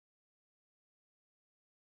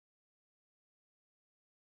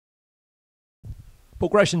Paul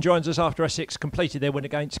Grayson joins us after Essex completed their win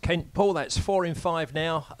against Kent. Paul, that's 4 in 5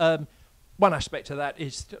 now. One aspect of that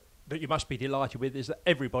is that you must be delighted with is that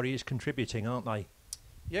everybody is contributing, aren't they?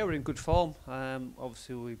 Yeah, we're in good form.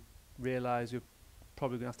 Obviously, we realise we're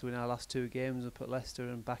probably going to have to win our last 2 games up at Leicester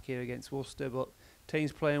and back here against Worcester. But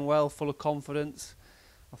team's playing well, full of confidence.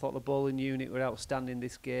 I thought the bowling unit were outstanding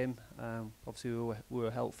this game. Obviously, we were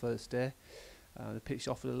helped first day. The pitch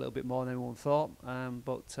offered a little bit more than anyone thought,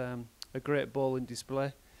 but a great bowling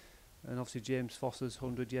display. And obviously James Foster's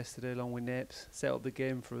 100 yesterday along with Napes set up the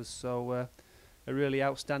game for us. So a really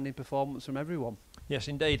outstanding performance from everyone. Yes,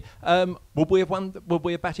 indeed. Would we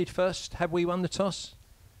have batted first? Have we won the toss?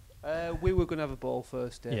 We were going to have a ball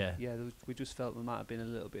first day. Yeah. We just felt there might have been a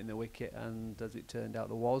little bit in the wicket, and as it turned out,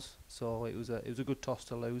 there was. So it was a good toss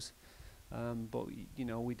to lose. But you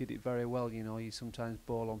know, we did it very well. You know, you sometimes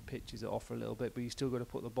bowl on pitches that offer a little bit, but you still got to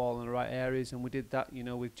put the ball in the right areas, and we did that. You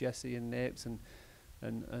know, with Jesse and Napes and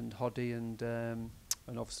Hoddy and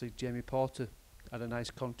obviously Jamie Porter had a nice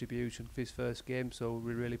contribution for his first game. So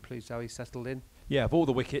we're really pleased how he settled in. Yeah, of all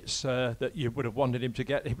the wickets that you would have wanted him to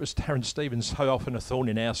get, it was Darren Stevens so often a thorn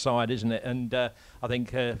in our side, isn't it? And I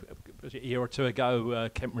think was it a year or two ago,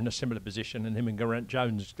 Kent were in a similar position, and him and Geraint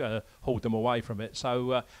Jones hauled them away from it.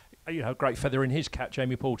 So. You know, great feather in his cap,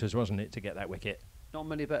 Jamie Porter's, wasn't it, to get that wicket? Not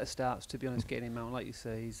many better starts, to be honest, getting him out. Like you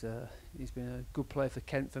say, he's been a good player for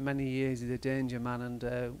Kent for many years. He's a danger man, and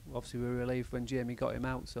obviously we were relieved when Jamie got him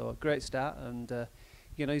out. So a great start, and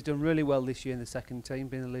you know, he's done really well this year in the second team,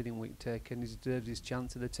 being the leading wicket taker, and he's deserved his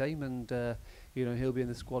chance in the team, and you know, he'll be in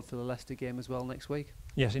the squad for the Leicester game as well next week.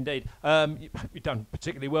 Yes, indeed. You've done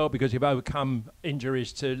particularly well because you've overcome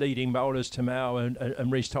injuries to leading bowlers, Tamau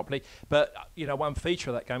and Reece Topley. But you know, one feature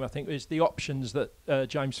of that game, I think, is the options that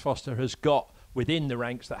James Foster has got within the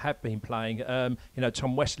ranks that have been playing. You know,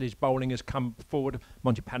 Tom Wesley's bowling has come forward.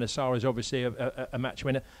 Monty Panesar is obviously a match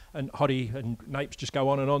winner, and Hoddy and Napes just go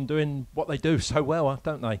on and on doing what they do so well,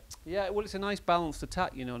 don't they? Yeah, well, it's a nice balanced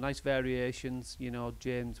attack. You know, nice variations. You know,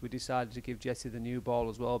 James, we decided to give Jesse the new ball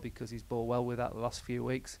as well because he's bowled well with that the last few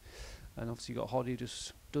weeks. And obviously you got Hoddy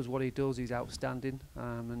just does what he does. He's outstanding.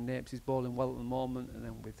 And Napes is bowling well at the moment. And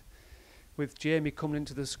then with Jamie coming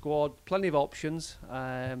into the squad, plenty of options.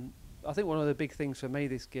 I think one of the big things for me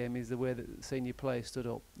this game is the way that the senior players stood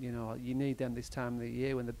up. You know, you need them this time of the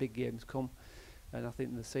year when the big games come, and I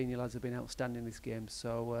think the senior lads have been outstanding this game.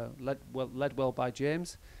 So led well by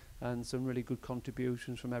James, and some really good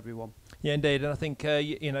contributions from everyone. Yeah, indeed, and I think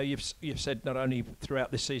you know, you've said not only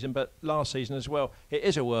throughout this season but last season as well, it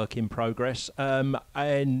is a work in progress.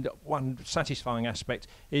 And one satisfying aspect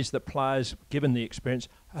is that players, given the experience,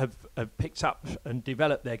 have picked up and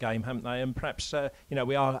developed their game, haven't they? And perhaps you know,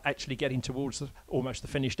 we are actually getting towards almost the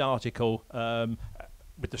finished article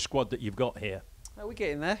with the squad that you've got here. We're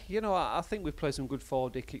getting there. You know, I think we've played some good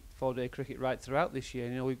four-day cricket right throughout this year.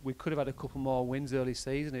 You know, we could have had a couple more wins early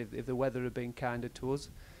season if the weather had been kinder to us.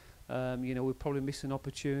 You know, we probably missed an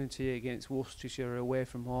opportunity against Worcestershire away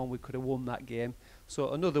from home. We could have won that game.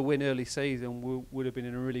 So another win early season would have been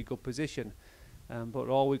in a really good position. But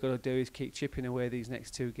all we've got to do is keep chipping away these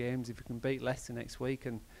next 2 games. If we can beat Leicester next week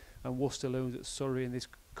and Worcester lose at Surrey in this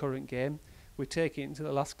current game, we take it into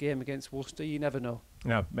the last game against Worcester. You never know.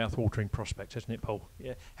 No, mouth-watering prospect, isn't it, Paul?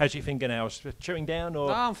 Yeah. How's your fingernails? Chewing down or?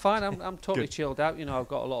 No, I'm fine. I'm totally chilled out. You know, I've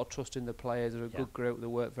got a lot of trust in the players. They're a good group. They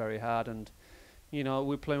work very hard, and you know,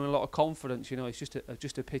 we're playing with a lot of confidence. You know, it's just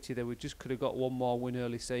a pity that we just could have got one more win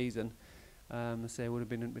early season. I say would have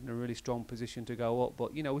been in a really strong position to go up,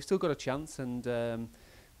 but you know, we've still got a chance, and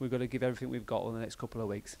we've got to give everything we've got in the next couple of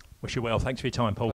weeks. Wish you well. Thanks for your time, Paul.